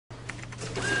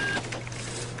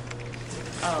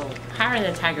Oh, hiring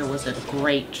the Tiger was a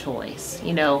great choice.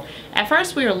 You know, at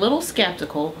first we were a little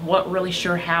skeptical, weren't really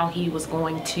sure how he was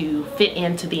going to fit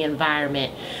into the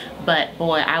environment. But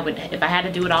boy, if I had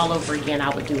to do it all over again,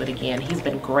 I would do it again. He's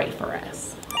been great for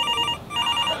us.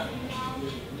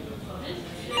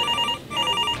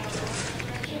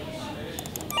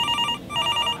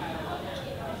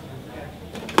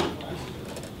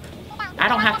 I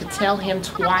don't have to tell him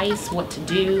twice what to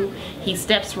do. He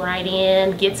steps right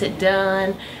in, gets it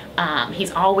done.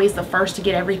 He's always the first to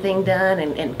get everything done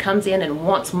and comes in and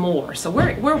wants more. So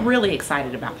we're really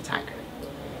excited about the Tiger.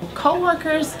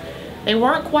 Co-workers, they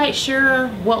weren't quite sure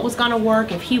what was gonna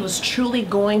work, if he was truly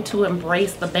going to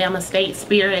embrace the Bama State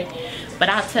spirit. But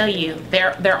I'll tell you,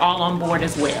 they're all on board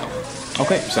as well.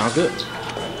 Okay, sounds good.